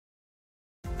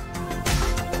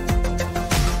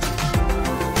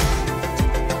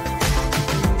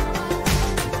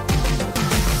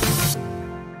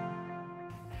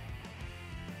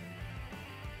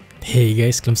Hey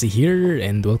guys, Clumsy here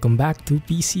and welcome back to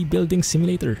PC Building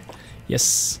Simulator.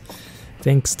 Yes,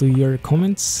 thanks to your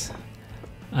comments,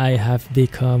 I have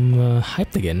become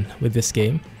hyped again with this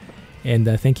game, and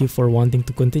thank you for wanting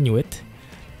to continue it.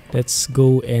 Let's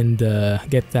go and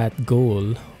get that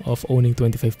goal of owning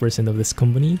 25% of this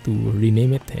company to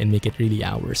rename it and make it really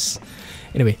ours.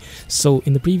 Anyway, so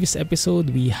in the previous episode,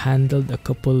 we handled a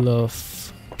couple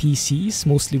of PCs,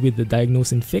 mostly with the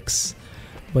diagnose and fix.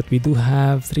 But we do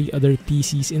have 3 other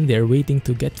PCs in there waiting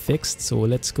to get fixed, so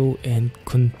let's go and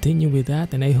continue with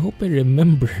that. And I hope I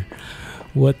remember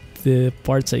what the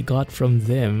parts I got from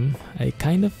them. I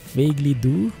kind of vaguely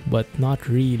do, but not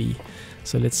really.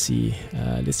 So let's see.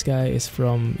 This guy is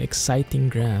from Exciting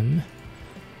Gram.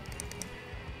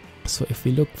 So if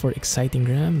we look for Exciting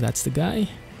Gram, that's the guy,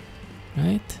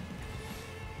 right?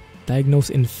 Diagnose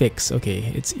and fix.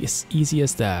 Okay, it's as easy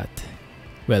as that.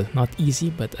 Well, not easy,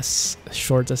 but as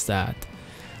short as that.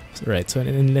 Right, so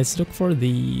and let's look for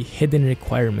the hidden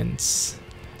requirements.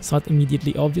 It's not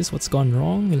immediately obvious what's gone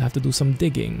wrong. We'll have to do some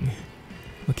digging.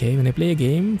 Okay, when I play a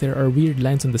game, there are weird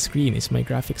lines on the screen. Is my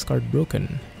graphics card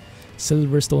broken?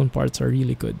 Silverstone parts are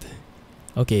really good.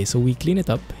 Okay, so we clean it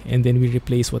up and then we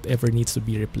replace whatever needs to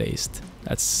be replaced.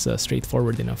 That's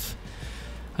straightforward enough.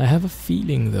 I have a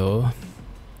feeling though,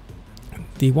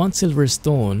 they want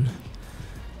Silverstone,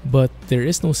 but there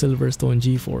is no Silverstone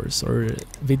GeForce or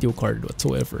video card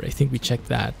whatsoever. I think we checked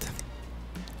that.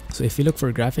 So if you look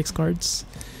for graphics cards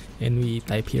and we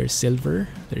type here silver,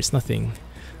 there's nothing.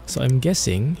 So I'm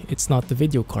guessing it's not the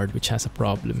video card which has a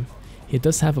problem. It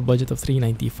does have a budget of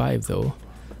 $395 though.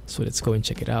 So let's go and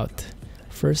check it out.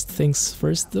 First things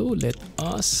first though, let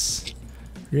us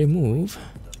remove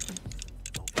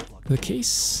the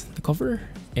case, the cover,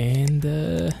 and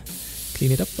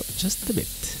clean it up just a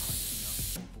bit.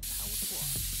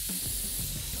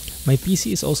 My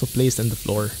PC is also placed on the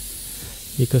floor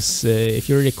because if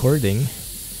you're recording,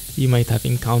 you might have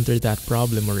encountered that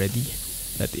problem already.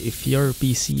 That if your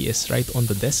PC is right on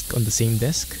the desk, on the same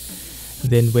desk,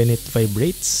 then when it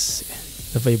vibrates,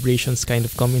 the vibrations kind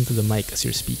of come into the mic as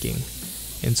you're speaking.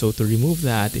 And so to remove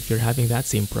that, if you're having that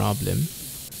same problem,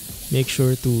 make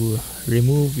sure to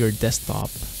remove your desktop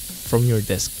from your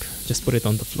desk. Just put it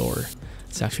on the floor.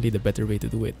 It's actually the better way to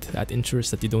do it. That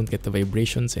ensures that you don't get the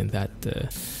vibrations and that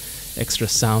extra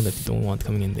sound that you don't want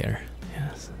coming in there.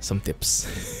 Yeah, some tips.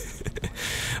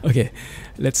 Okay,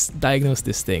 let's diagnose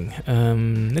this thing.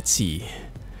 Let's see.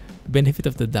 Benefit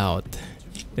of the doubt.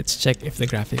 Let's check if the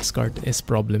graphics card is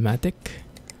problematic.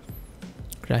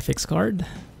 Graphics card.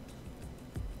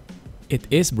 It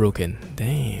is broken.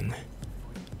 Dang.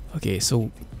 Okay, so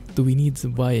do we need to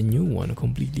buy a new one? A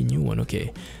completely new one?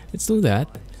 Okay, let's do that.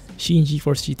 Sheen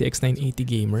GeForce GTX 980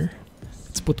 Gamer.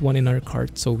 Let's put one in our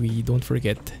cart so we don't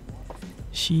forget.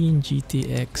 Sheen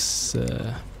GTX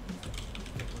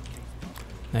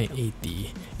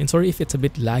 980. And sorry if it's a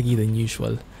bit laggy than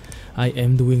usual. I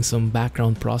am doing some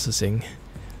background processing,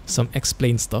 some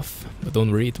explain stuff, but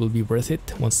don't worry, it will be worth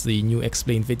it once the new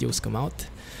explain videos come out.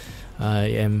 I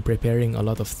am preparing a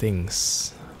lot of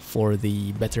things for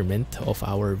the betterment of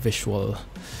our visual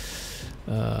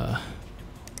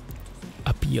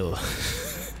appeal.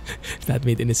 If that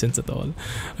made any sense at all.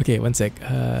 Okay, one sec.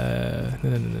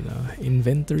 No.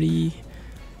 Inventory.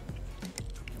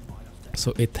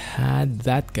 So it had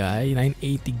that guy,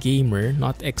 980 Gamer,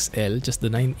 not XL, just the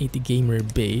 980 Gamer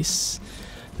base.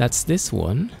 That's this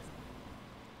one.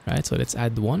 Right, so let's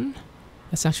add one.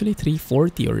 That's actually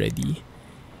 340 already.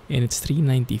 And it's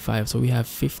 395, so we have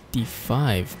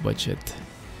 55 budget.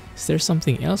 Is there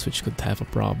something else which could have a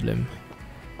problem?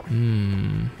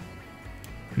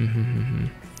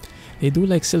 They do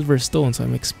like Silverstone, so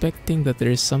I'm expecting that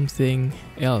there is something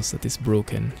else that is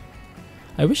broken.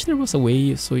 I wish there was a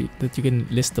way so that you can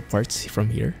list the parts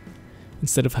from here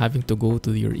instead of having to go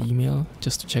to your email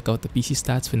just to check out the PC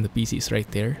stats when the PC is right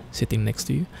there sitting next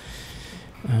to you.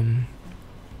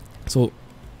 So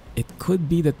it could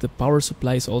be that the power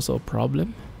supply is also a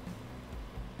problem,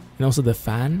 and also the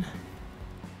fan.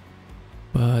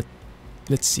 But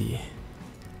let's see.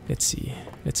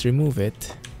 Let's remove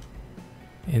it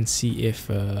and see if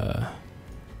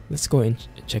let's go and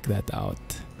check that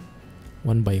out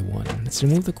one by one. Let's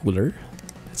remove the cooler.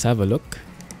 Let's have a look.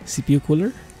 CPU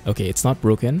cooler. Okay, it's not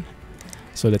broken.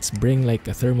 So let's bring like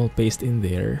a thermal paste in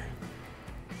there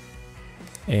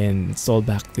and install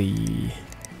back the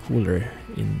cooler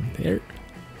in there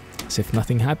as if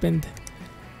nothing happened,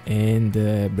 and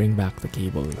bring back the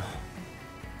cable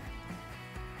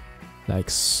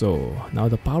like so. Now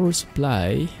the power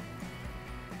supply,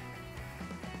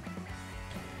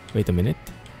 wait a minute.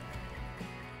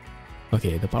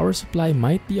 Okay, the power supply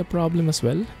might be a problem as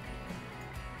well.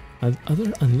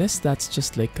 Unless that's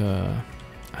just like a,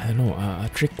 I don't know, a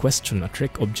trick question, a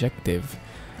trick objective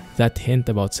that hint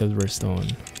about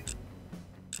Silverstone.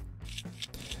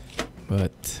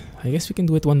 But I guess we can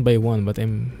do it one by one, but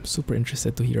I'm super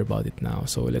interested to hear about it now.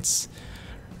 So let's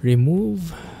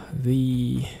remove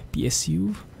the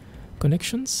PSU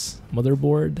connections,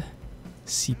 motherboard,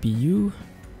 CPU.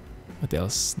 What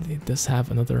else? It does have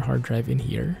another hard drive in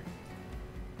here.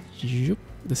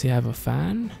 Does it have a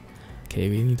fan? Okay,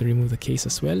 we need to remove the case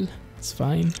as well. It's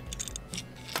fine.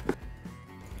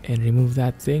 And remove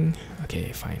that thing.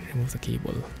 Okay, fine. Remove the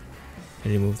cable.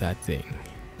 And remove that thing.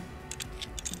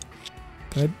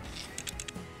 Good.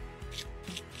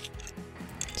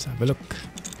 Let's have a look.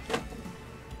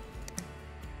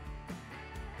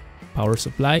 Power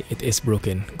supply. It is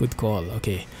broken. Good call.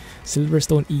 Okay.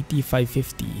 Silverstone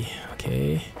ET550.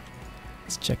 Okay.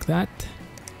 Let's check that.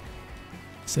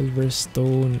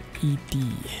 Silverstone ET.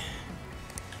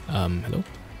 Hello?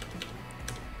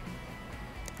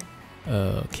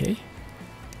 Okay.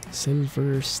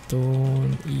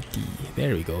 Silverstone ET.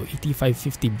 There we go.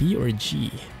 ET550B or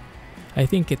G? I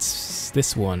think it's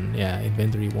this one. Yeah,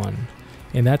 inventory 1.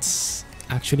 And that's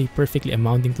actually perfectly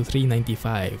amounting to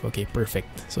 395. Okay,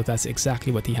 perfect. So that's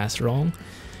exactly what he has wrong.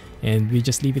 And we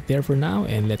just leave it there for now,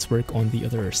 and let's work on the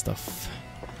other stuff,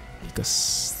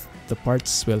 because the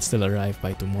parts will still arrive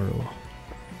by tomorrow.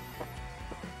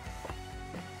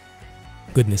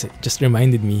 Goodness, it just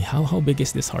reminded me, how big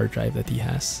is this hard drive that he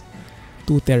has?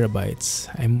 2 terabytes.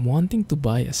 I'm wanting to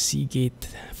buy a Seagate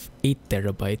 8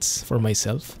 terabytes for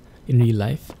myself in real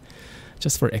life,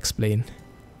 just for explain,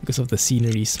 because of the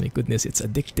sceneries. My goodness, it's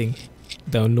addicting.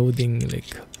 Downloading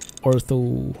like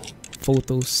ortho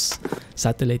photos,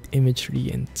 satellite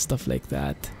imagery and stuff like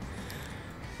that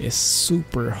is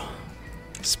super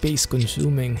space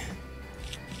consuming.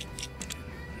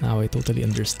 Now I totally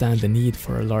understand the need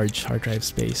for a large hard drive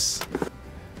space.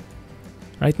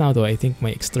 Right now though, I think my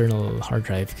external hard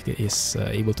drive is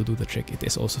able to do the trick. It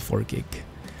is also 4 gig,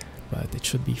 but it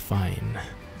should be fine.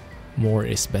 More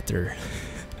is better.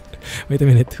 Wait a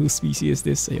minute, whose PC is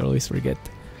this? I always forget.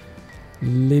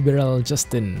 Liberal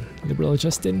Justin. Liberal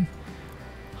Justin?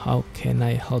 How can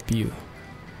I help you?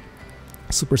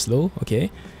 Super slow? Okay.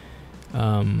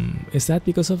 Is that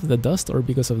because of the dust or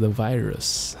because of the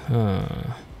virus?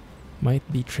 Might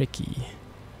be tricky.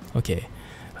 Okay.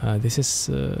 This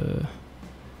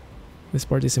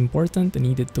part is important. I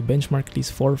needed to benchmark at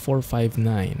least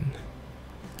 4459.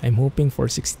 I'm hoping for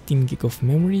 16 gig of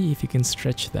memory if you can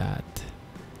stretch that.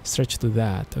 Stretch to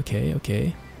that. Okay,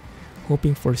 okay.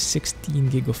 Hoping for 16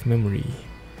 gig of memory.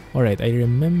 Alright, I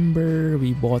remember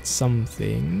we bought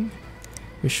something.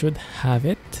 We should have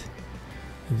it.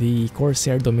 The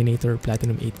Corsair Dominator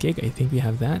Platinum 8 gig. I think we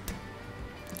have that.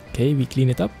 Okay, we clean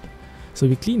it up. So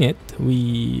we clean it.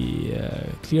 We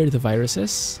clear the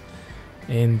viruses.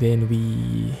 And then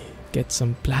we get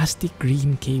some plastic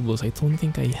green cables. I don't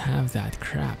think I have that.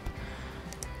 Crap.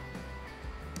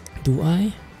 Do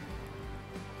I?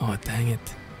 Oh, dang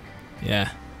it. Yeah,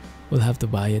 we'll have to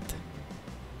buy it.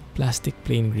 Plastic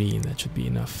plain green, that should be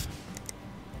enough.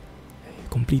 I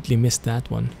completely missed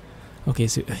that one. Okay,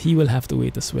 so he will have to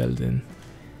wait as well then.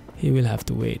 He will have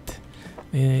to wait.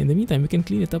 In the meantime, we can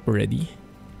clean it up already.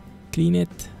 Clean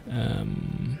it. A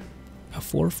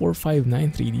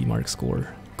 4459 3D Mark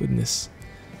score. Goodness.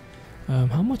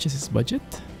 How much is his budget?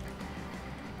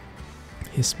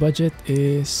 His budget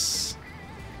is...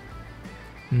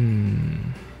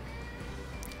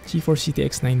 GeForce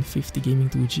GTX 950 Gaming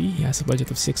 2G. He has a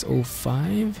budget of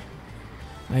 605.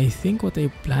 I think what I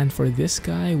planned for this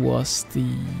guy was the...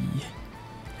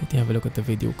 Let me have a look at the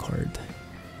video card.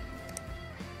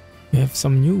 We have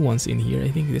some new ones in here. I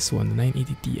think this one, the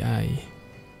 980 Ti. I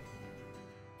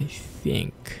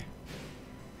think.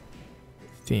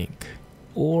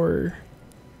 Or...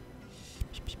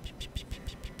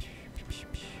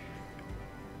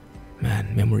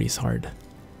 Man, memory is hard.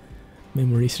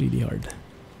 Memory is really hard.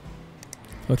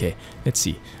 Okay, let's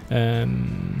see.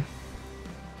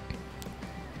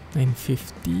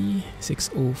 950,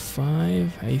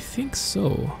 605. I think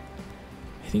so.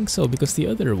 I think so because the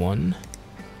other one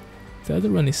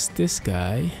is this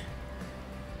guy.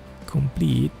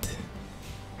 Complete.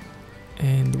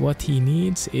 And what he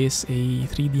needs is a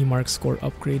 3D Mark score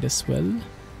upgrade as well.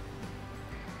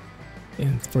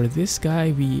 And for this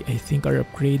guy, we I think are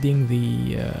upgrading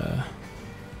the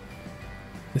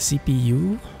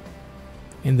CPU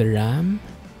and the RAM,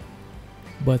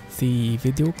 but the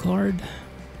video card,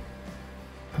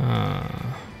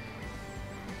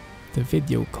 the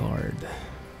video card,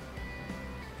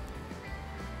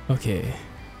 okay,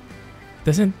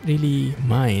 doesn't really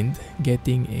mind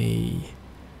getting a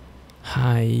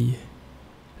high,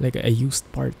 like a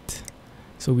used part.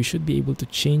 So we should be able to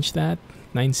change that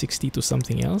 960 to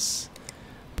something else.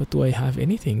 But do I have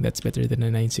anything that's better than a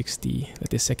 960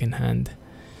 that is secondhand?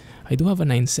 I do have a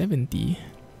 970.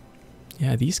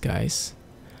 Yeah, these guys.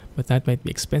 But that might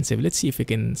be expensive. Let's see if we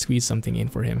can squeeze something in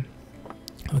for him.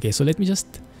 Okay, so let me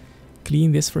just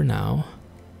clean this for now.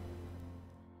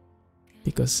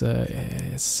 Because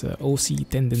it's OCD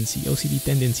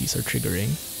tendencies are triggering.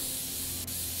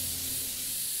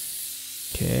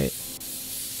 Okay.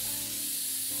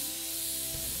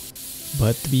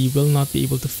 But we will not be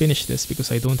able to finish this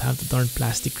because I don't have the darn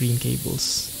plastic green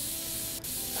cables.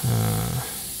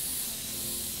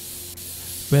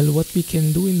 Well, what we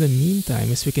can do in the meantime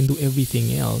is we can do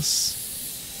everything else.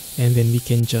 And then we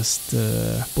can just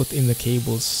put in the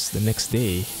cables the next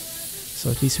day. So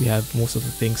at least we have most of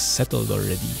the things settled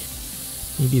already.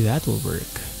 Maybe that will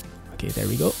work. Okay, there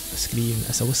we go. As clean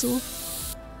as a whistle.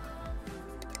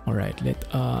 Alright,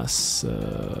 let us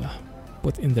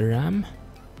put in the RAM.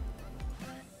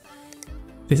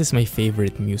 This is my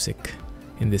favorite music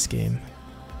in this game.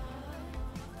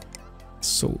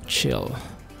 So chill.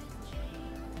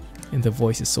 And the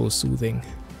voice is so soothing.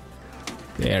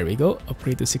 There we go.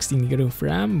 Upgrade to 16GB of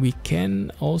RAM. We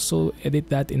can also edit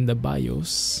that in the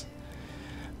BIOS.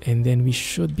 And then we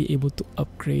should be able to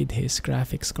upgrade his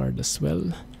graphics card as well.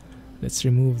 Let's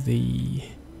remove the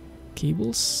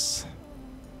cables.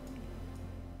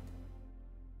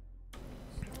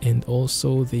 And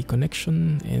also the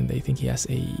connection, and I think he has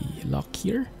a lock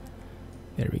here.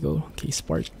 There we go, case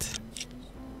part.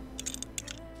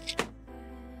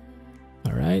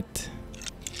 Alright.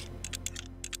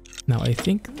 Now I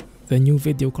think the new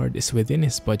video card is within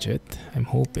his budget. I'm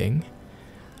hoping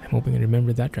I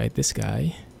remember that right. This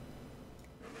guy,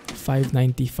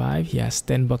 $595. He has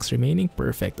 $10 remaining.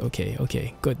 Perfect.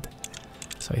 Okay, good.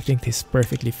 So I think this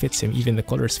perfectly fits him. Even the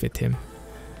colors fit him.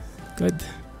 Good.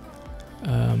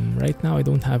 Right now I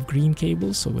don't have green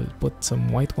cables, so we'll put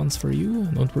some white ones for you.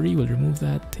 Don't worry, we'll remove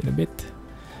that in a bit.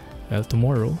 Well,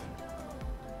 tomorrow.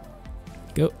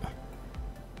 Go.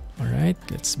 Alright,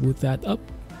 let's boot that up.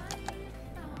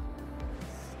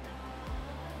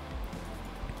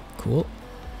 Cool.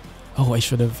 Oh, I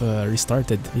should have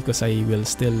restarted because I will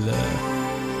still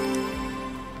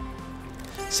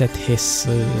set his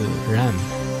RAM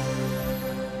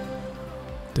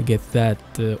to get that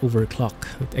overclock,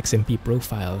 that XMP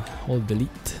profile. Hold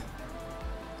delete.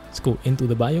 Let's go into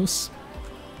the BIOS.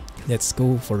 Let's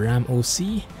go for RAM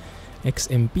OC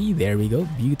XMP. There we go.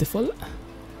 Beautiful.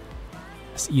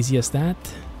 As easy as that.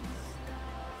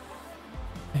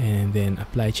 And then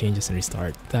apply changes and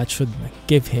restart. That should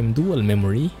give him dual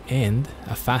memory and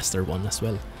a faster one as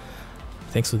well,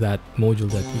 thanks to that module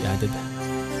that we added.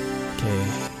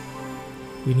 Okay,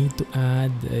 we need to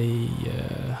add a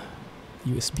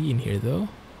USB in here though,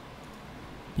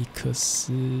 because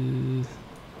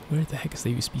where the heck is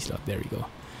the USB slot? There we go.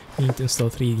 We need to install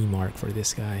 3D Mark for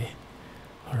this guy.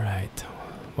 Alright,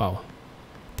 wow.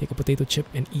 Take a potato chip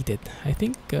and eat it. I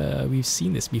think we've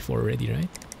seen this before already, right?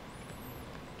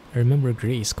 I remember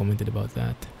Grace commented about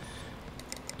that.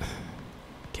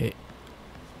 Okay.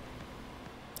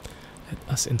 Let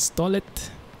us install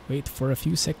it. Wait for a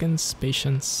few seconds.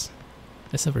 Patience.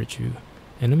 That's a virtue.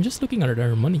 And I'm just looking at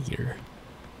our money here.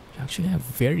 We actually have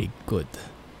very good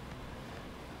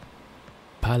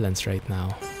balance right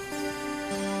now.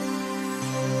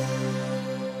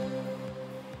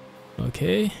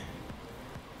 Okay.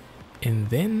 And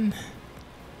then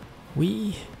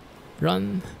we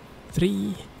run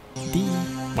 3D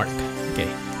Mark.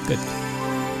 Okay, good.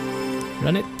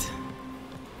 Run it.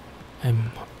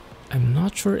 I'm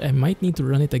not sure. I might need to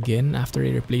run it again after I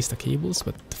replace the cables,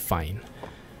 but fine.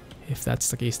 If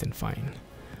that's the case, then fine.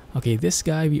 Okay, this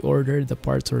guy, we ordered the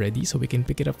parts already, so we can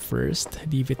pick it up first.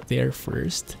 Leave it there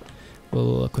first.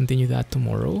 We'll continue that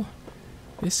tomorrow.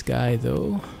 This guy,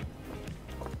 though.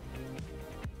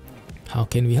 How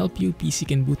can we help you? PC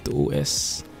can boot to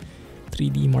OS.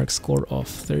 3D Mark score of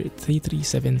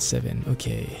 3377.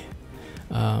 Okay.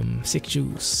 Sick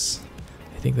Juice.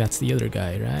 I think that's the other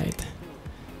guy, right?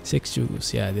 Sick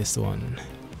Juice. Yeah, this one.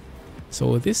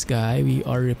 So this guy, we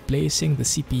are replacing the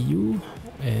CPU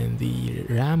and the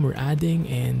RAM we're adding,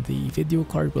 and the video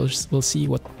card. We'll see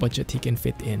what budget he can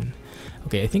fit in.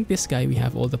 Okay, I think this guy, we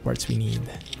have all the parts we need.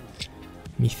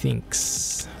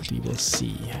 Methinks. We will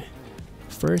see.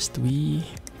 First, we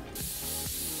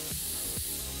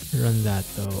run that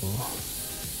though.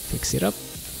 Fix it up.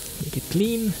 Make it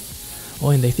clean.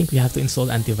 Oh, and I think we have to install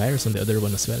antivirus on the other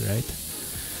one as well, right?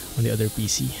 On the other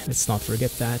PC. Let's not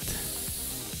forget that.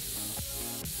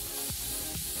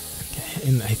 Okay,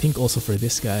 and I think also for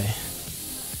this guy.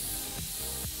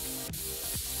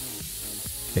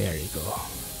 There you go.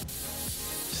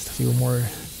 Just a few more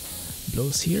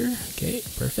blows here. Okay,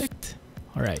 perfect.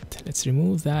 Alright, let's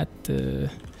remove that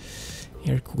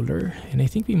air cooler. And I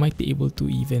think we might be able to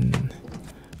even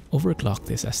overclock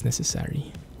this as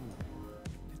necessary.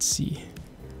 Let's see.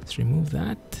 Let's remove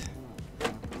that.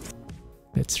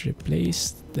 Let's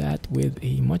replace that with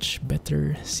a much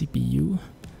better CPU.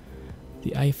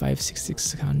 The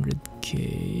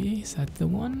i5-6600K. Is that the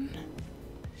one?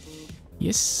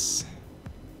 Yes.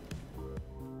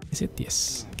 Is it?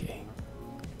 Yes. Okay.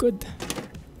 Good.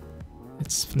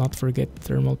 Let's not forget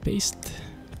thermal paste.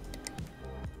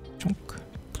 Chunk.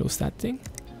 Close that thing.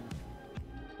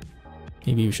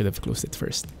 Maybe we should have closed it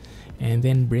first. And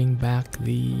then bring back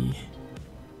the...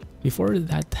 Before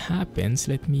that happens,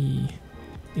 let me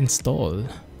install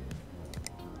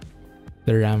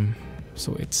the RAM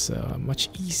so it's much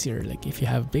easier. Like if you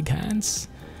have big hands,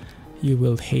 you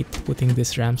will hate putting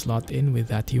this RAM slot in with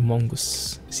that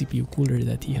humongous CPU cooler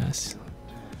that he has.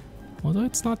 Although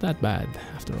it's not that bad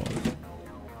after all.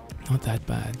 Not that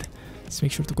bad. Let's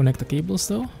make sure to connect the cables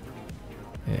though.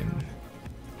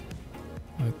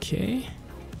 Okay.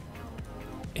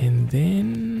 And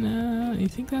then I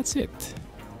think that's it.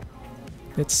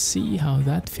 Let's see how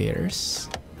that fares.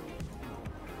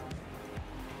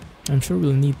 I'm sure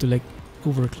we'll need to like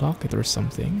overclock it or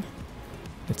something.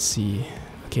 Let's see.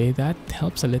 Okay, that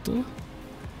helps a little.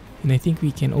 And I think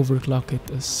we can overclock it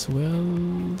as well.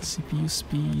 CPU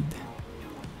speed.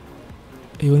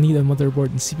 You will need a motherboard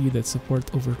and CPU that support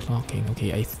overclocking.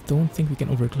 Okay, I don't think we can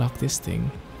overclock this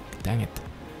thing. Dang it.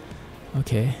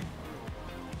 Okay.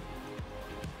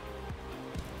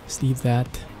 Let's leave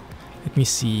that. Let me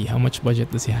see, how much budget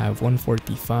does he have?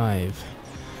 145.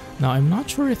 Now, I'm not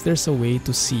sure if there's a way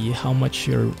to see how much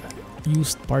your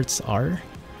used parts are,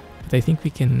 but I think we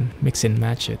can mix and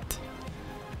match it.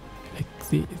 Like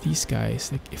these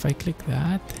guys, like if I click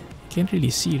that, you can't really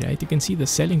see, right? You can see the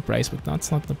selling price, but that's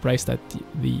not the price that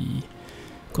the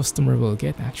customer will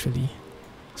get actually.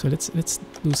 So let's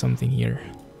do something here.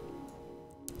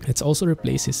 Let's also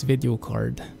replace his video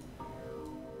card.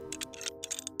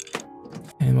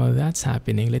 And while that's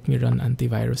happening, let me run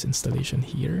antivirus installation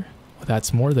here. Oh,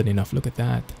 that's more than enough. Look at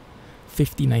that.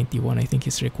 5091. I think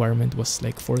his requirement was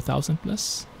like 4,000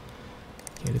 plus.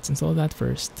 Okay, let's install that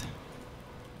first.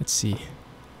 Let's see.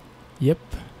 Yep.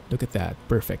 Look at that.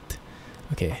 Perfect.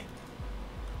 Okay.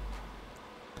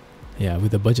 Yeah,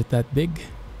 with a budget that big,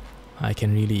 I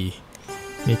can really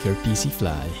make your PC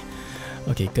fly.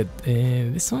 Okay, good.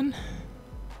 This one?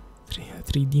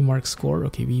 3D Mark score.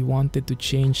 Okay, we wanted to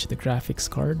change the graphics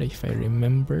card if I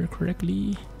remember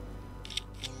correctly.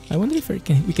 I wonder if we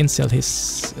can sell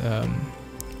his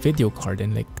video card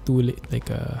and like do like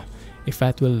if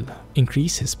that will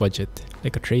increase his budget,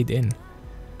 like a trade-in.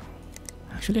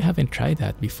 Actually, I haven't tried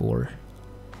that before.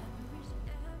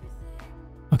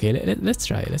 Okay, let's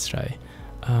try. Let's try.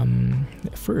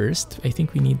 First, I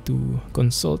think we need to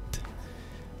consult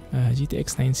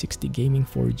GTX 960 Gaming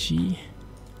 4G.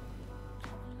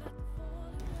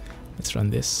 Let's run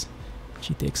this.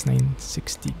 GTX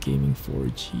 960 Gaming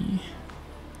 4G.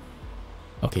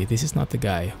 Okay, this is not the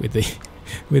guy with the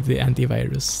with the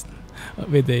antivirus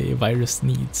with the virus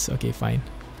needs. Okay, fine.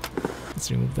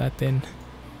 Let's remove that then.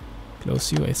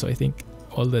 Close you. So I think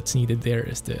all that's needed there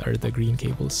is are the green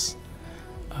cables.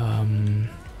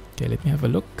 Okay, let me have a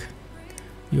look.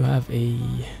 You have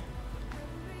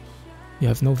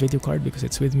no video card because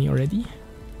it's with me already.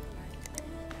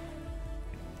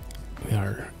 We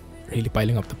are really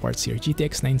piling up the parts here.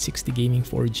 GTX 960 Gaming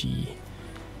 4G.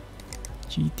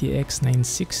 GTX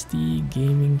 960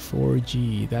 Gaming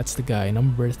 4G. That's the guy,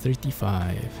 number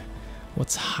 35.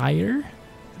 What's higher?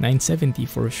 970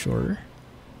 for sure.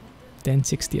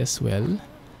 1060 as well.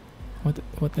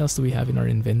 What else do we have in our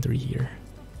inventory here?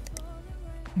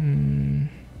 Machine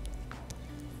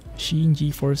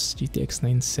GeForce GTX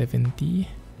 970.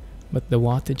 But the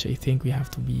wattage, I think we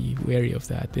have to be wary of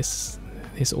that. His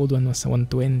old one was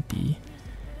 120.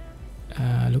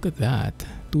 Look at that.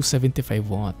 275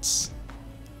 watts.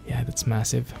 Yeah, that's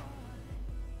massive.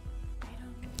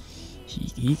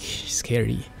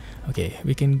 Scary. Okay,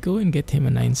 we can go and get him a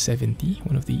 970,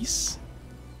 one of these.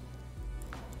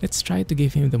 Let's try to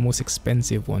give him the most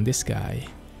expensive one, this guy.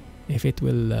 If it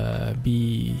will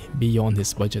be beyond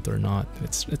his budget or not.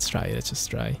 Let's try. Let's just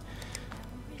try.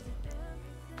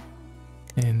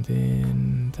 And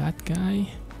then that guy.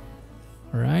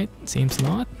 Alright, same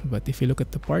slot, but if you look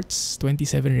at the parts,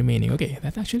 27 remaining. Okay,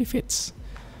 that actually fits.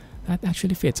 That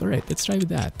actually fits. Alright, let's try with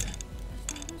that.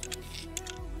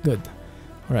 Good.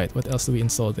 Alright, what else do we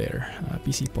install there?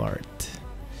 PC part.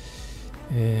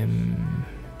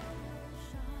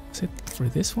 Is it for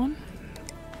this one?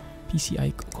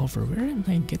 PCI cover. Where am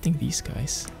I getting these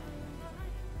guys?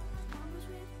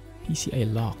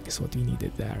 PCI lock is what we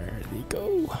needed. There they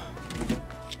go.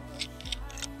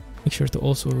 Make sure to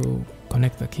also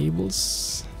connect the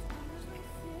cables.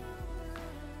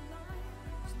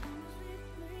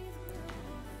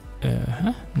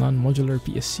 Non-modular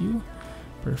PSU.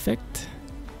 Perfect.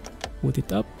 Put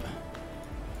it up.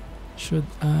 Should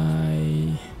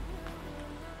I...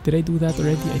 Did I do that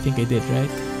already? I think I did, right?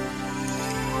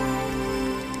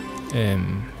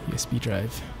 USB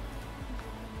drive.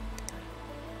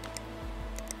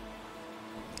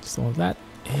 Install that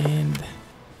and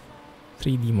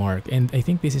 3D Mark. And I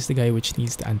think this is the guy which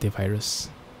needs the antivirus.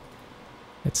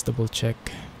 Let's double check.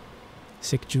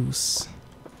 Sick juice.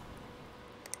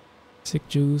 Sick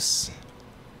juice.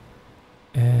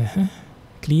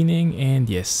 Cleaning and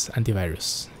yes,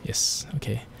 antivirus. Yes,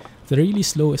 okay. The really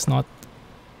slow is not,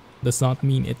 does not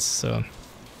mean it's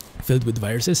filled with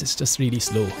viruses. It's just really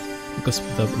slow because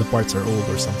the parts are old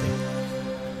or something.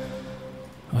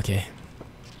 Okay.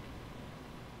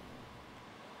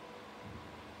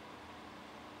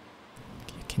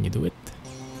 Can you do it?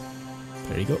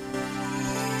 There you go.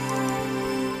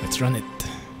 Let's run it.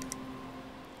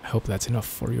 I hope that's enough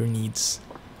for your needs.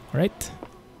 Alright.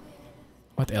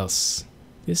 What else?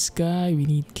 This guy, we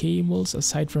need cables.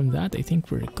 Aside from that, I think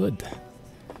we're good.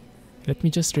 Let me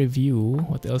just review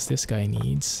what else this guy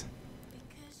needs.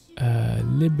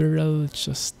 Liberal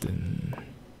Justin.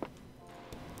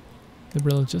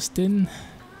 Liberal Justin.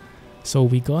 So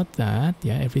we got that.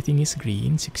 Yeah, everything is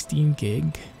green. 16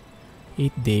 gig.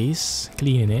 8 days.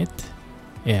 Cleaning it.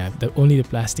 Yeah, only the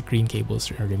plastic green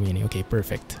cables are remaining. Okay,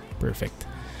 perfect. Perfect.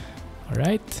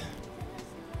 Alright.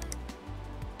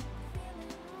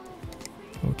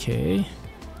 Okay.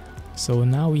 So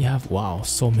now we have, wow,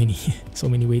 so many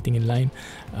waiting in line.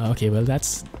 Okay, well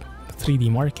that's 3D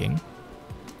marking.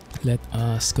 Let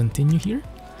us continue here.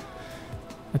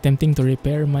 Attempting to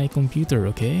repair my computer,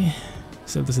 okay?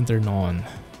 Still doesn't turn on.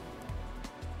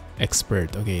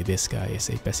 Expert, okay, this guy is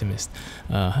a pessimist.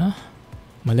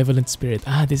 Malevolent spirit.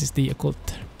 Ah, this is the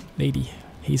occult lady,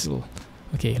 Hazel.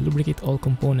 Okay, lubricate all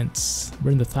components.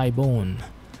 Burn the thigh bone.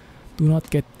 Do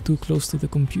not get too close to the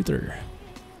computer.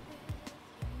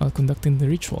 While conducting the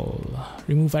ritual.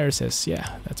 Remove viruses.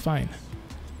 Yeah, that's fine.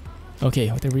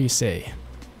 Okay, whatever you say.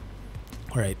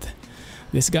 Alright.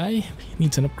 This guy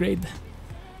needs an upgrade.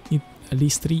 Need at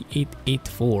least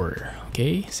 3884.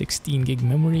 Okay, 16 gig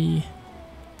memory.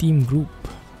 Team group.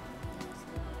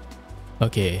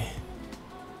 Okay.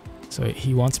 So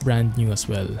he wants brand new as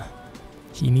well.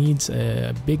 He needs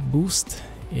a big boost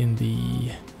in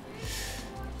the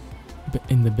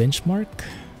benchmark.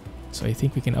 So I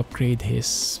think we can upgrade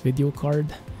his video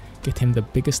card, get him the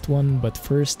biggest one, but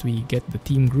first we get the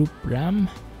team group RAM.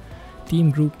 Team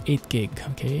group 8 gig,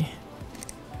 okay.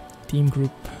 Team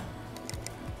group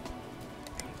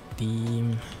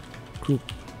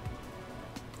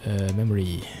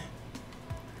memory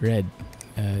red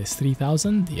is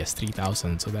 3000. Yes,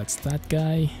 3000. So that's that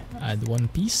guy. Add one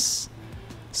piece.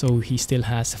 So he still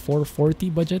has 440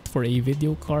 budget for a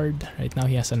video card. Right now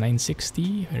he has a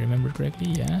 960, if I remember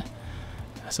correctly. Yeah.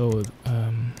 So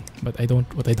but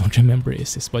what I don't remember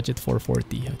is his budget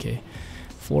 440. Okay,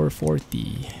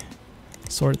 440.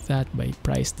 Sort that by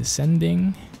price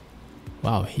descending.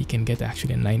 Wow, he can get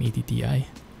actually a 980 Ti.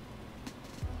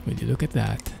 Will you look at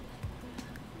that?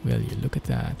 Will you look at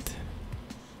that?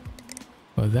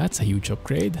 Well, that's a huge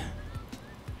upgrade.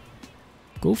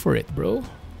 Go for it, bro.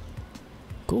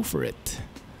 Go for it.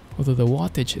 Although the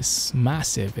wattage is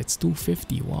massive, it's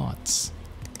 250 watts.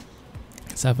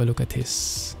 Let's have a look at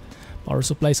his power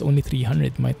supply. Is only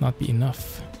 300. Might not be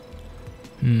enough.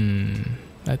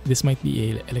 This might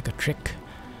be like a trick.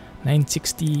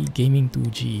 960 gaming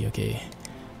 2G. Okay,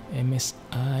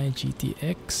 MSI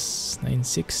GTX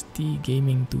 960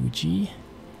 gaming 2G.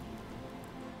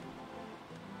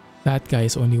 That guy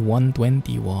is only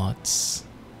 120 watts.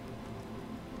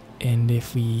 And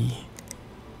if we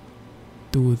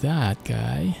do that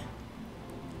guy,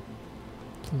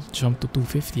 jump to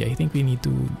 250, I think we need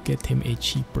to get him a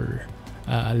cheaper,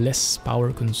 less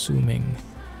power consuming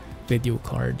video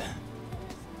card.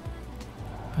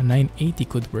 A 980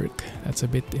 could work. That's a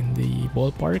bit in the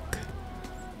ballpark.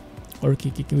 Or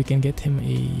we can get him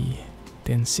a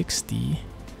 1060.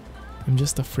 I'm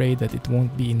just afraid that it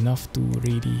won't be enough to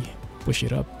really push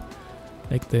it up.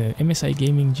 Like the MSI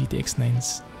Gaming GTX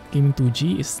 9's Gaming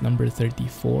 2G is number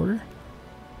 34.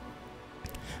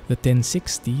 The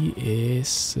 1060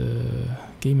 is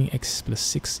Gaming X plus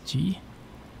 6G.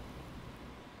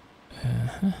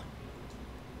 Do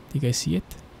you guys see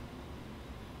it?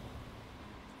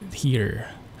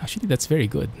 Here. Actually, that's very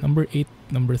good. Number 8,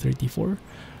 number 34,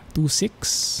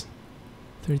 26.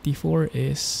 34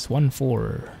 is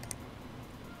 14.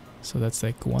 So that's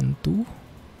like 1, 2.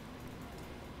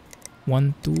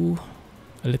 1, 2.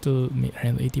 A little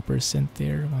around 80%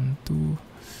 there. 1, 2.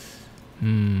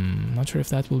 Not sure if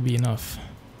that will be enough.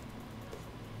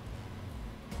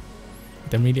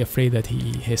 But I'm really afraid that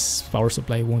his power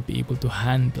supply won't be able to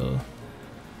handle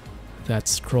that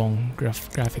strong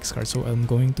graphics card. So I'm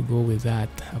going to go with that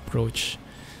approach.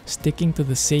 Sticking to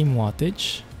the same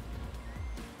wattage,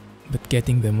 but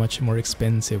getting the much more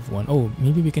expensive one. Oh,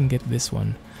 maybe we can get this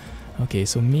one. Okay,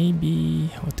 so maybe,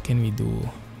 what can we do?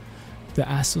 The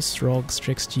Asus ROG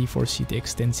Strix GeForce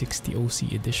GTX 1060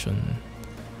 OC Edition.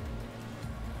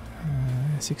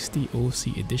 60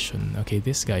 OC Edition. Okay,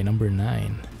 this guy, number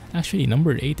 9. Actually,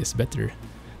 number 8 is better.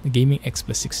 The Gaming X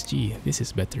plus 6G. This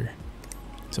is better.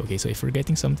 So, okay, so if we're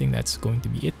getting something, that's going to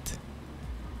be it.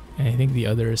 And I think the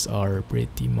others are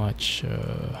pretty much...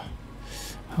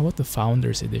 how about the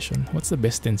Founders Edition? What's the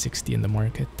best 1060 in the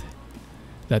market?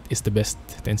 That is the best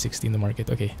 1060 in the market.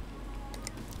 Okay,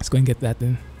 let's go and get that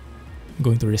then. I'm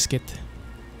going to risk it.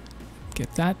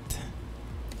 Get that.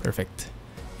 Perfect.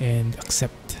 And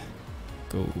accept.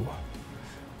 Go.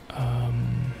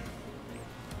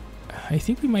 I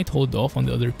think we might hold off on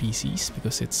the other PCs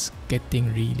because it's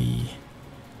getting really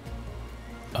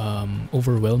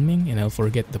overwhelming and I'll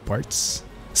forget the parts.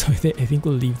 So I think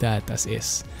we'll leave that as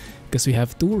is. Because we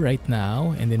have 2 right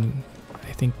now, and then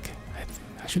I think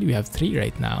actually we have 3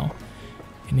 right now,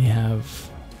 and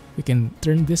we can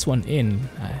turn this one in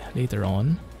later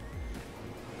on,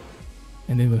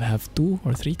 and then we'll have 2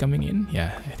 or 3 coming in.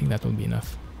 Yeah, I think that will be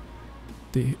enough.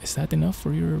 Is that enough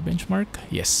for your benchmark?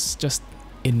 Yes, just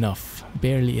enough,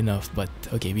 barely enough, but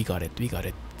okay, we got it.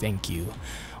 Thank you.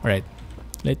 All right,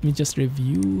 let me just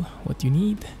review what you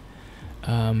need.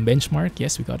 Benchmark,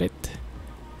 yes, we got it.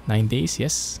 9 days,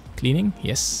 yes. Cleaning,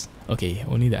 yes. Okay,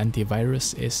 only the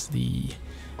antivirus is the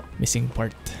missing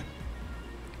part.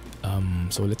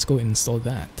 So let's go install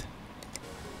that.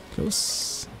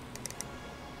 Close.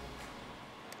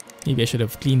 Maybe I should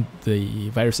have cleaned the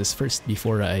viruses first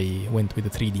before I went with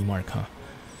the 3D Mark, huh?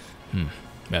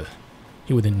 Well,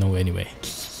 he wouldn't know anyway.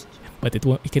 But it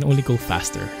can only go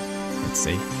faster, let's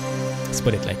say. Let's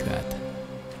put it like that.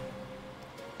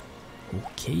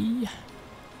 Okay.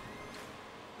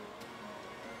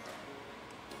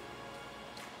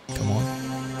 Come on.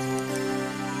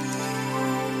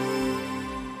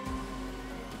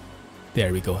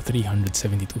 There we go,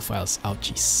 372 files.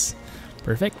 Ouchies.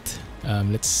 Perfect.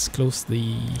 Let's close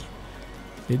the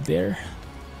lid there.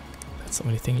 That's the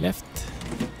only thing left.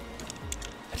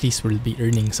 At least we'll be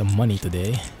earning some money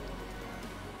today.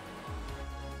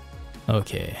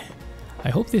 Okay. I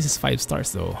hope this is 5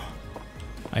 stars though.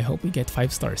 I hope we get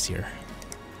 5 stars here.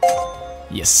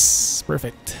 Yes,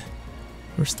 perfect.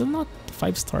 We're still not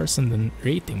 5 stars on the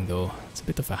rating though. It's a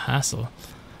bit of a hassle,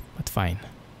 but fine.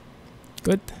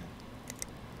 Good.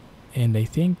 And I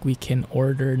think we can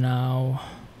order now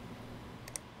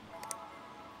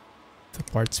the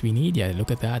parts we need. Yeah,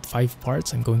 look at that, 5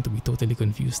 parts. I'm going to be totally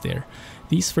confused there.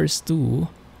 These first 2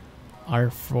 are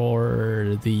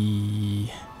for the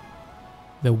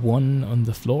one on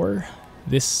the floor.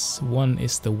 This one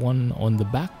is the one on the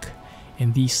back,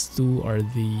 and these 2 are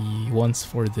the ones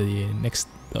for the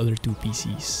other 2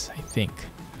 PCs, I think.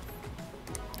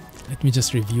 Let me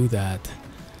just review that.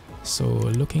 So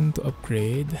looking to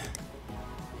upgrade.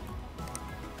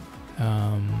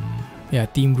 Yeah,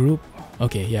 team group.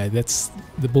 Okay, yeah, that's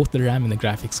both the RAM and the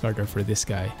graphics card are for this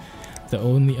guy. The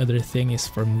only other thing is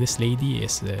from this lady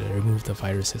is remove the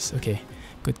viruses. Okay,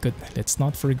 good. Let's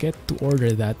not forget to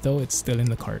order that though. It's still in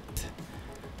the cart.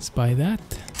 Let's buy that.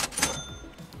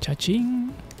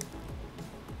 Cha-ching.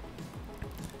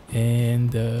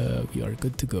 And we are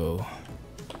good to go.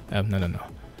 No.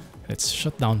 Let's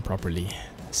shut down properly.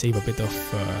 Save a bit of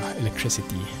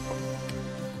electricity.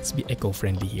 Let's be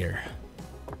eco-friendly here.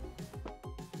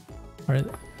 Alright,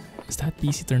 is that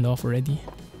PC turned off already?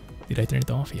 Did I turn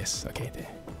it off? Yes, okay,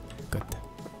 good.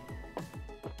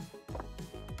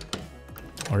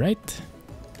 Alright,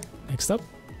 next up.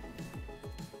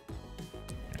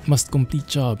 Must complete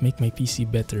job, make my PC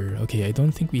better. Okay, I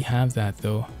don't think we have that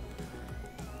though.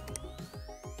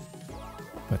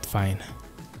 But fine.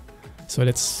 So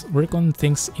let's work on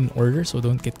things in order so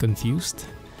don't get confused.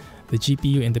 The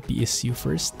GPU and the PSU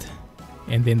first,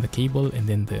 and then the cable, and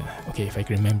then the... Okay, if I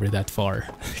can remember that far.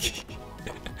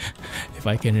 If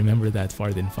I can remember that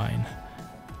far, then fine.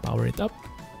 Power it up.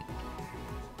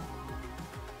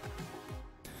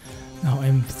 Now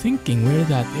I'm thinking where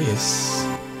that is.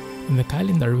 In the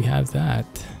calendar we have that.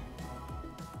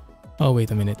 Oh,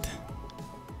 wait a minute.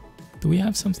 Do we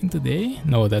have something today?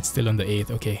 No, that's still on the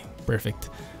 8th. Okay, perfect.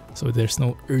 So there's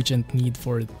no urgent need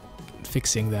for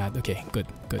fixing that. Okay, good,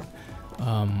 good.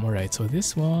 Alright, so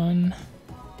this one...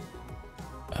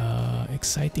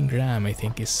 Exciting Gram, I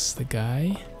think, is the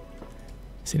guy.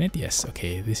 Isn't it? Yes,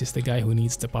 okay. This is the guy who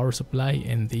needs the power supply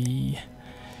and the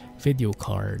video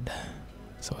card.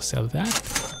 So sell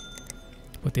that.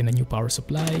 Put in a new power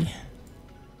supply.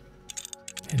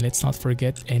 And let's not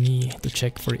forget to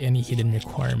check for any hidden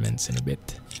requirements in a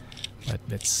bit. But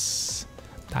let's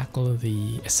tackle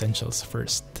the essentials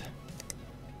first.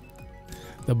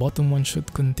 The bottom one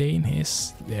should contain the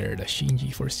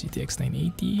Shinji for GTX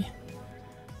 980.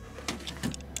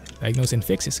 Diagnose and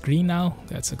fix is green now.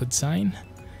 That's a good sign.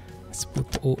 Let's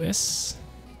put OS.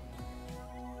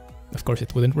 Of course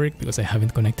it wouldn't work because I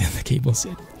haven't connected the cables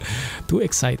yet. Too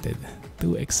excited.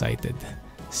 Too excited.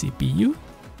 CPU.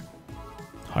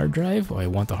 Hard drive. Oh, I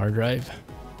want a hard drive.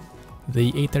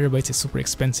 The 8 terabytes is super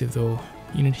expensive though.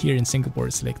 Even here in Singapore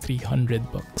it's like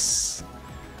 300 bucks.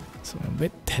 So I'm a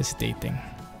bit hesitating.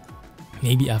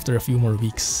 Maybe after a few more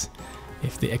weeks,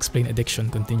 if the X-Plane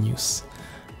addiction continues,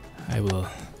 I will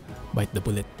bite the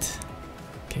bullet.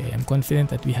 Okay, I'm confident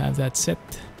that we have that set.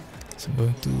 So I'm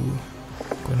going to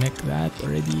connect that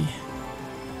already.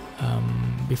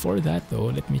 Before that though,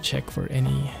 let me check for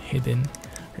any hidden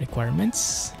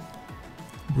requirements.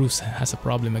 Bruce has a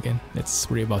problem again. Let's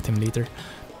worry about him later.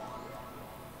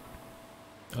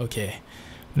 Okay.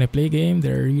 When I play game,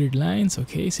 there are weird lines.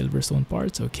 Okay, Silverstone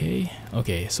parts. Okay.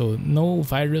 Okay, so no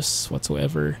virus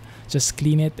whatsoever. Just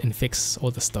clean it and fix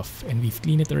all the stuff. And we've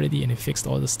cleaned it already and we fixed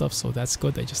all the stuff, so that's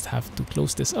good. I just have to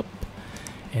close this up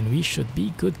and we should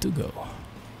be good to go.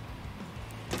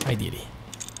 Ideally.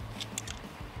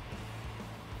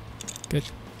 Good.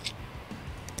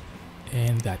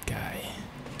 And that guy.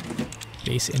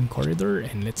 Place in corridor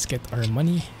and let's get our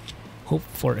money. Hope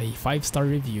for a 5-star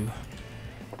review.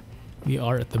 We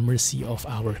are at the mercy of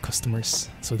our customers.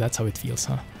 So that's how it feels,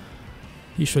 huh?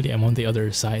 Usually I'm on the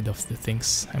other side of the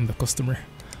things. I'm the customer.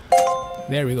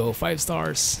 There we go, 5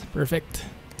 stars. Perfect.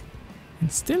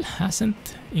 And still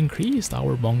hasn't increased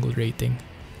our bungle rating.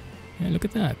 Yeah, look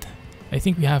at that. I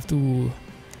think we have to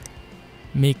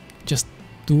make just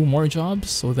 2 more jobs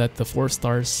so that the 4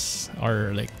 stars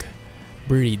are like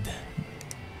buried.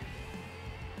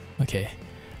 Okay.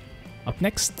 Up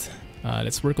next,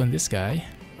 let's work on this guy.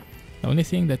 The only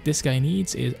thing that this guy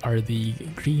needs are the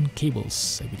green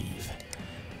cables, I believe.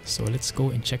 So let's go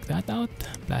and check that out.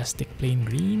 Plastic plain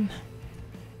green.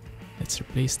 Let's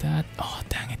replace that. Oh,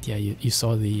 dang it. Yeah, you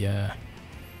saw the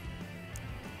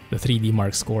 3D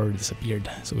mark score disappeared.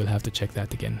 So we'll have to check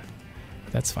that again.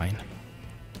 That's fine.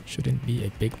 Shouldn't be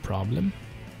a big problem.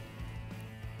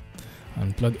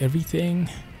 Unplug everything.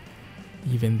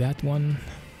 Even that one.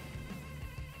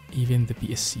 Even the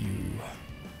PSU.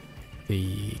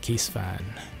 The case fan.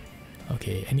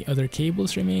 Okay, any other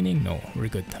cables remaining? No, we're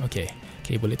good. Okay,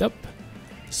 cable it up.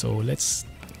 So let's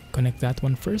connect that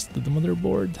one first to the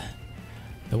motherboard.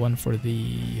 The one for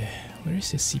the... where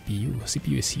is the CPU?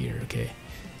 CPU is here, okay.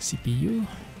 CPU.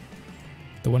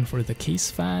 The one for the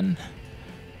case fan.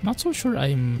 Not so sure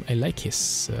I like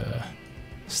his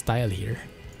style here.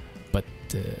 But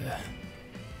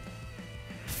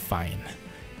fine.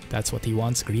 That's what he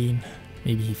wants, green.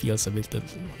 Maybe he feels a bit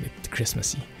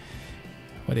Christmassy.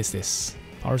 What is this?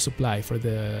 Power supply for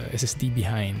the SSD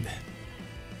behind.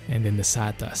 And then the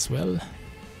SATA as well.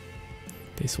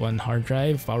 This one, hard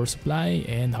drive, power supply,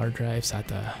 and hard drive,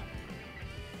 SATA.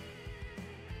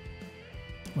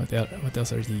 What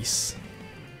else are these?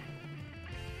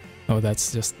 Oh,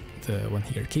 that's just the one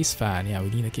here. Case fan. Yeah, we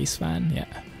need a case fan. Yeah.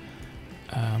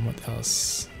 What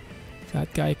else?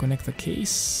 That guy, connect the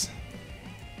case.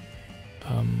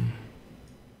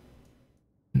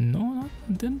 No,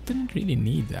 didn't really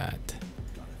need that.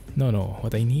 No,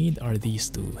 what I need are these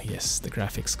two. Yes, the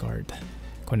graphics card.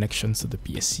 Connections to the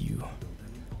PSU.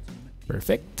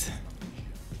 Perfect.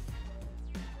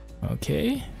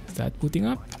 Okay, is that booting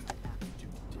up?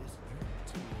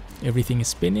 Everything is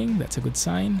spinning, that's a good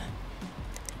sign.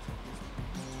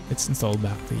 Let's install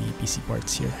back the PC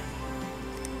parts here.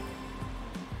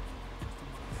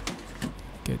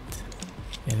 Good.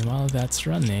 And while that's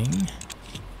running,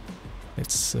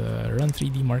 let's run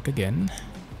 3D Mark again.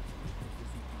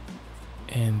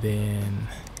 And then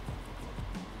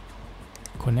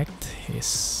connect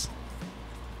his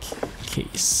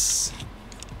case.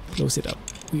 Close it up.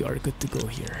 We are good to go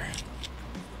here.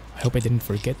 I hope I didn't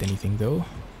forget anything though.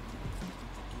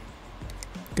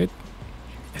 Good.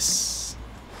 Yes.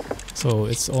 So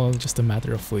it's all just a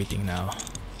matter of waiting now.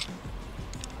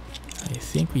 I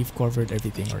think we've covered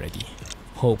everything already.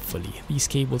 Hopefully. These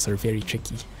cables are very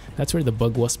tricky. That's where the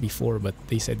bug was before, but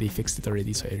they said they fixed it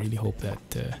already, so I really hope that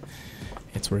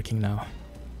it's working now.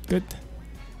 Good.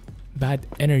 Bad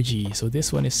energy. So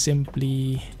this one is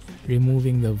simply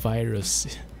removing the virus.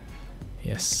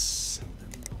 Yes.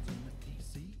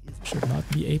 Should not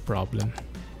be a problem.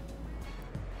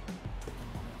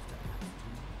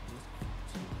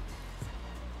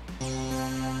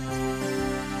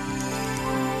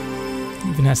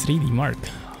 Even has 3D mark.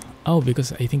 Oh,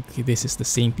 because I think this is the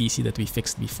same PC that we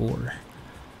fixed before.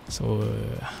 So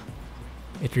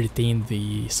it retained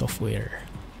the software.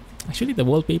 Actually, the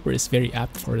wallpaper is very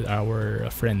apt for our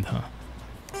friend, huh?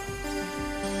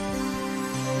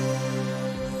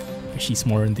 She's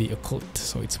more in the occult,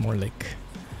 so it's more like,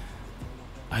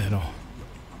 I don't know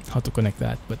how to connect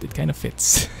that, but it kind of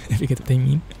fits, if you get what I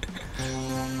mean.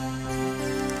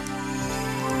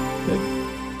 Good.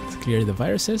 Let's clear the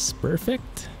viruses.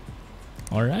 Perfect.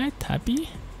 Alright, happy?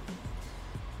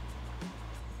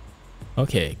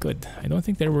 Okay, good. I don't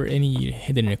think there were any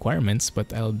hidden requirements,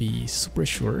 but I'll be super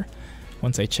sure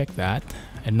once I check that.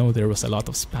 I know there was a lot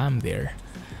of spam there.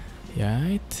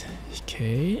 Right.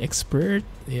 Okay, expert.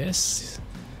 Yes.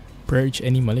 Purge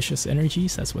any malicious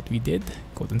energies. That's what we did,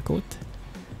 quote unquote.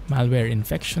 Malware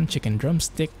infection, chicken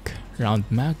drumstick, round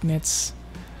magnets.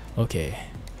 Okay.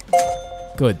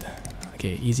 Good.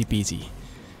 Okay, easy peasy.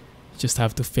 Just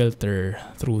have to filter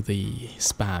through the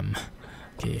spam.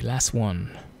 Okay, last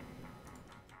one.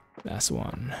 Last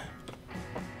one.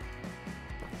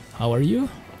 How are you?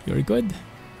 You're good?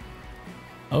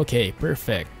 Okay,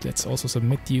 perfect. Let's also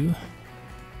submit you.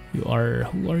 You are...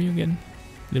 who are you again?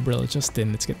 Liberal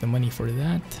Justin. Let's get the money for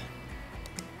that.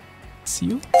 It's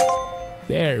you.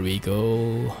 There we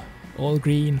go. All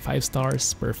green, 5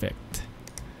 stars. Perfect.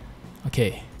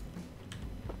 Okay.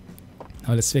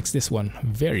 Now let's fix this one.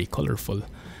 Very colorful.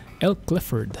 L.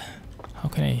 Clifford. How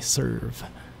can I serve?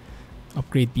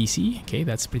 Upgrade PC. Okay,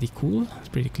 that's pretty cool. It's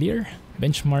pretty clear.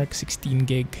 Benchmark 16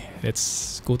 gig.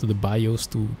 Let's go to the BIOS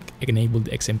to enable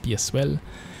the XMP as well.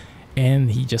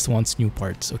 And he just wants new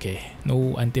parts. Okay,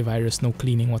 no antivirus, no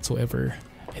cleaning whatsoever.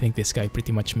 I think this guy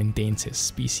pretty much maintains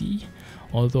his PC.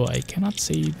 Although I cannot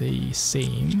say the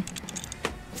same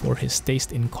for his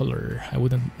taste in color. I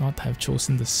would not have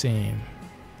chosen the same.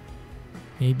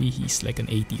 Maybe he's like an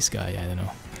 80s guy, I don't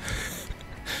know.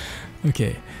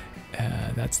 Okay,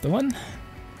 that's the one.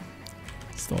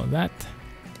 Install that.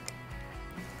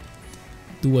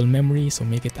 Dual memory, so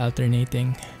make it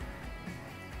alternating.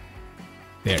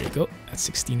 There you go, that's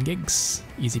 16 gigs.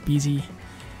 Easy peasy.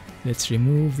 Let's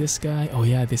remove this guy. Oh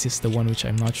yeah, this is the one which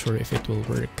I'm not sure if it will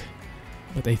work,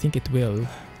 but I think it will.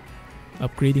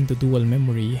 Upgrading to dual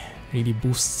memory really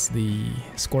boosts the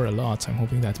score a lot, so I'm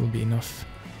hoping that will be enough.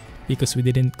 Because we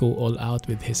didn't go all out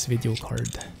with his video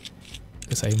card.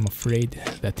 Because I'm afraid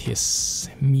that his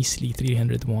measly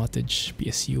 300 wattage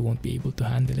PSU won't be able to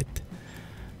handle it.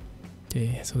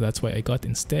 Okay, so that's why I got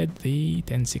instead the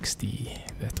 1060.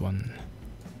 That one.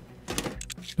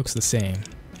 Looks the same,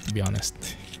 to be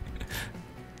honest.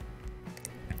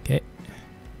 Okay.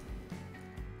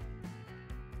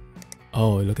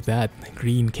 Oh, look at that.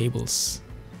 Green cables.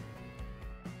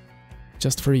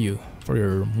 Just for you, for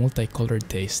your multicolored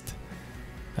taste.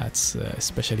 That's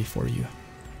especially for you.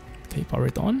 Okay, power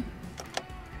it on.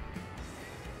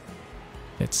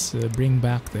 Let's bring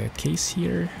back the case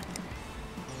here.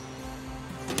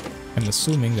 I'm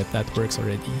assuming that that works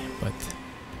already, but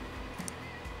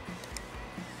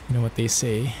you know what they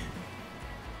say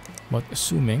about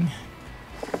assuming.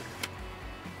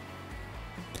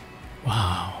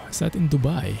 Wow, is that in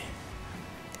Dubai?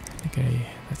 Okay,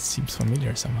 that seems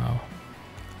familiar somehow.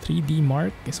 3D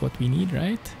mark is what we need,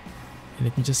 right? And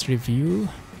let me just review.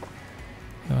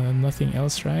 Nothing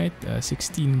else, right?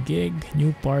 16 gig,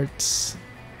 new parts,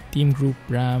 team group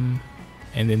RAM,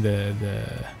 and then the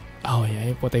oh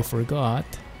yeah, what I forgot.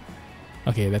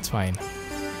 Okay, that's fine.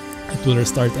 It will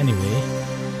restart anyway,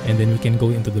 and then we can go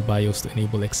into the BIOS to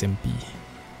enable XMP.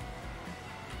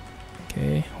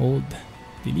 Okay, hold,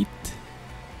 delete.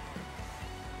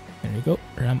 There we go,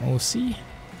 RAM OC.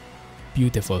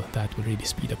 Beautiful, that will really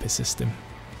speed up his system.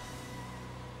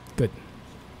 Good.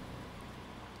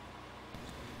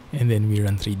 And then we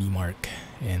run 3D mark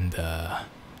and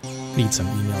read some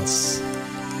emails.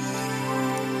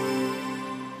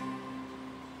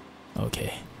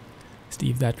 Okay, let's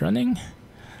leave that running.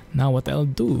 Now what I'll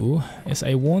do is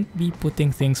I won't be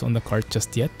putting things on the cart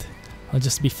just yet. I'll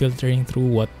just be filtering through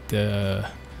what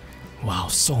wow,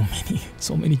 so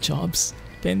many jobs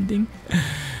pending.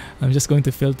 I'm just going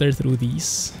to filter through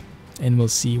these and we'll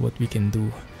see what we can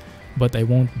do. but I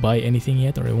won't buy anything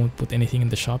yet, or I won't put anything in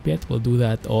the shop yet. We'll do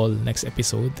that all next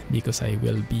episode because I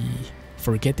will be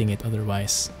forgetting it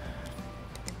otherwise.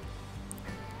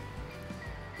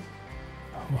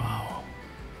 Wow.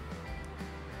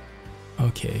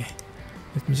 Okay,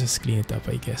 let me just clean it up,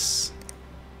 I guess.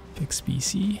 Fix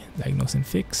PC, diagnose and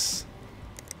fix.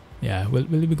 Yeah, we'll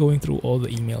be going through all the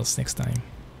emails next time.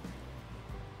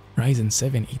 Ryzen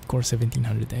 7 8-core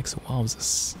 1700X.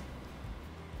 Wowzers.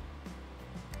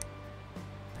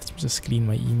 Let's just clean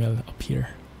my email up here.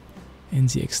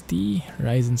 NZXT,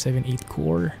 Ryzen 7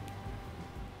 8-core.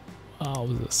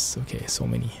 Wowzers. Okay, so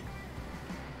many.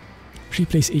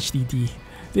 Replace HDD.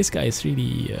 This guy is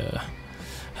really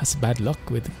has bad luck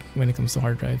when it comes to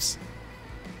hard drives.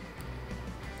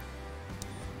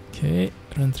 Okay,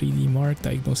 run 3D Mark,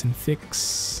 diagnose and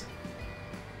fix.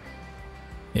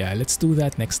 Yeah, let's do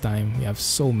that next time. We have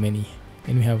so many,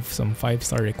 and we have some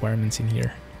 5-star requirements in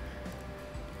here.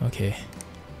 Okay,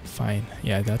 fine.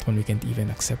 Yeah, that one we can't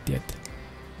even accept yet.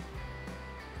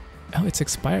 Oh, it's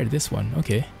expired, this one.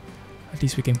 Okay, at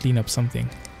least we can clean up something.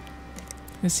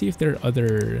 Let's see if there are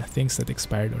other things that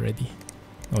expired already.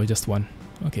 Oh, just one.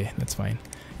 Okay, that's fine.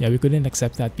 Yeah, we couldn't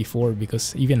accept that before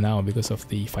because even now, because of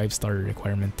the 5-star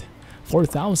requirement.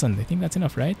 4,000, I think that's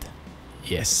enough, right?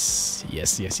 Yes,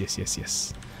 yes, yes, yes, yes,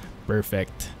 yes.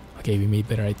 Perfect. Okay, we made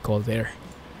the right call there.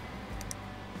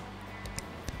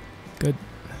 Good.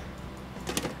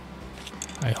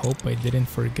 I hope I didn't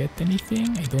forget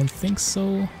anything. I don't think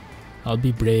so. I'll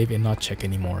be brave and not check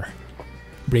anymore.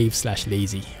 Brave /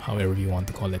 lazy, however you want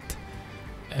to call it.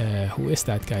 Who is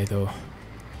that guy though?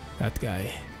 That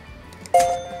guy.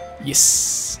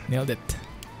 Yes, nailed it.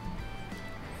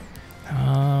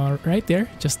 Right there,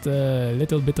 just a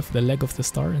little bit of the leg of the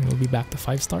star and we'll be back to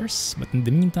 5 stars. But in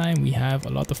the meantime, we have a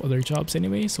lot of other jobs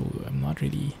anyway, so I'm not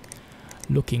really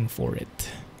looking for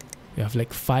it. We have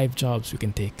like 5 jobs we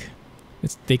can take.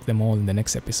 Let's take them all in the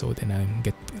next episode and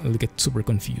I'll get super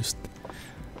confused.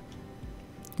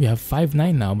 We have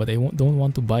 5.9 now, but I don't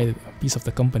want to buy a piece of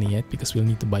the company yet because we'll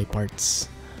need to buy parts.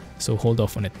 So hold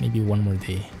off on it, maybe one more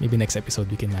day. Maybe next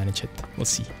episode we can manage it. We'll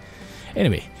see.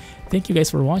 Anyway, thank you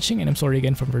guys for watching, and I'm sorry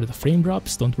again for the frame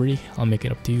drops. Don't worry, I'll make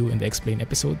it up to you in the explain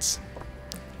episodes.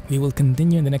 We will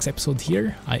continue in the next episode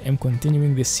here. I am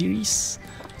continuing this series,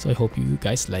 so I hope you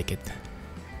guys like it.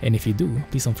 And if you do,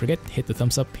 please don't forget, hit the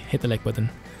thumbs up, hit the like button,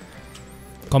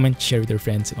 comment, share with your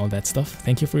friends and all that stuff.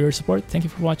 Thank you for your support, thank you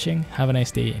for watching, have a nice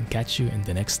day, and catch you in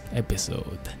the next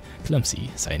episode.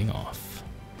 Clumsy signing off.